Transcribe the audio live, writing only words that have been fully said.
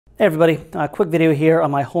Hey everybody, quick video here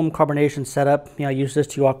on my home carbonation setup. I use this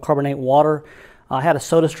to carbonate water. I had a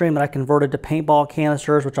soda stream that I converted to paintball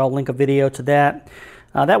canisters, which I'll link a video to that.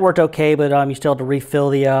 That worked okay, but you still have to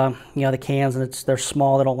refill the the cans, and they're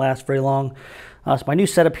small, they don't last very long. So my new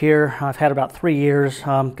setup here, I've had about 3 years.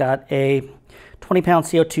 Got a 20-pound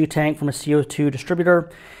CO2 tank from a CO2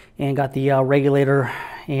 distributor, and got the regulator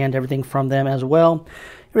and everything from them as well.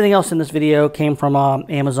 Everything else in this video came from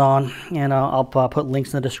Amazon, and I'll put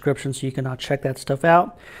links in the description so you can check that stuff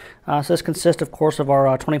out. So this consists, of course, of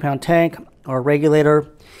our 20-pound tank, our regulator.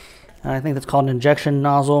 I think that's called an injection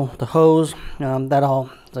nozzle, the hose. That all,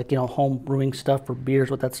 like, home brewing stuff for beers,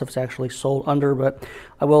 what that stuff's actually sold under, but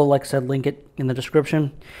I will, like I said, link it in the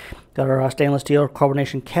description. Got our stainless steel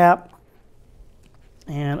carbonation cap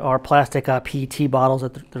and our plastic PET bottles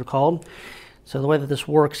that they're called. So the way that this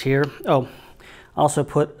works here, I also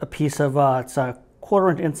put a piece of, it's a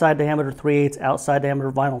 1/4 inch inside diameter, 3/8 outside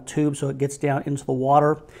diameter vinyl tube, so it gets down into the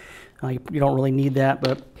water. You don't really need that,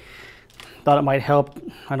 but thought it might help.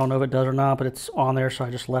 I don't know if it does or not, but it's on there, so I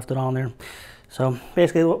just left it on there. So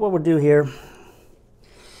basically what we'll do here,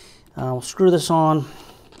 we'll screw this on,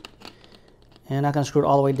 and not going to screw it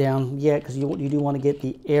all the way down yet, because you do want to get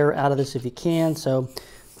the air out of this if you can. So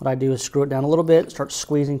what I do is screw it down a little bit, start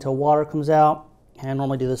squeezing till water comes out, and I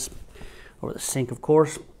normally do this over the sink, of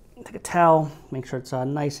course. Take a towel, make sure it's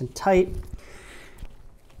nice and tight.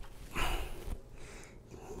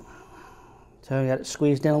 So we got it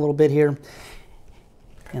squeezed in a little bit here,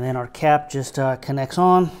 and then our cap just connects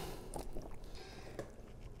on.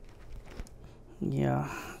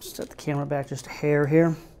 Set the camera back just a hair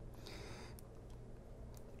here.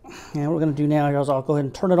 And what we're going to do now is I'll go ahead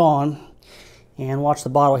and turn it on and watch the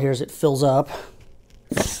bottle here as it fills up.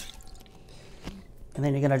 And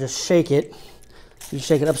then you're going to just shake it. You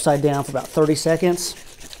shake it upside down for about 30 seconds.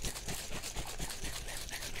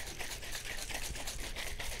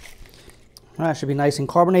 All right, it should be nice and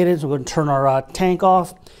carbonated. So we're going to turn our tank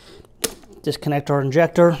off, disconnect our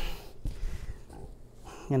injector.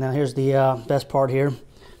 And now here's the best part here.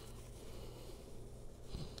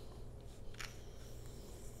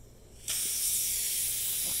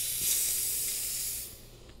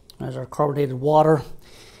 There's our carbonated water.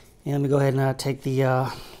 And let me go ahead and take the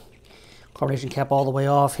carbonation cap all the way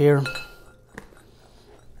off here.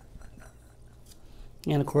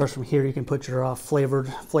 And of course from here you can put your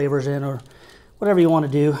flavors in, or whatever you want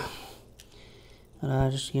to do.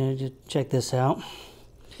 Just check this out.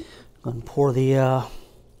 I'm going to pour the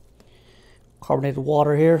carbonated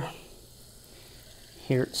water here.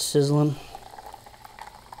 Here it's sizzling.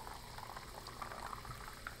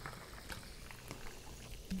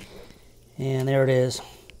 And there it is.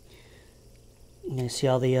 You can see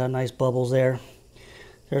all the nice bubbles there.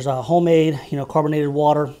 There's a homemade, carbonated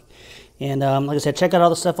water. And like I said, check out all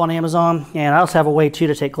the stuff on Amazon. And I also have a way too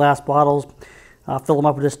to take glass bottles, fill them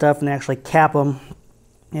up with this stuff, and actually cap them.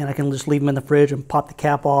 And I can just leave them in the fridge and pop the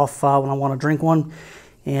cap off when I want to drink one.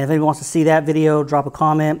 And if anyone wants to see that video, drop a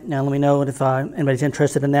comment and let me know. And if anybody's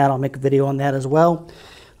interested in that, I'll make a video on that as well.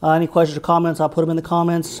 Any questions or comments, I'll put them in the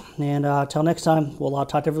comments. And until next time, we'll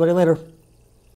talk to everybody later.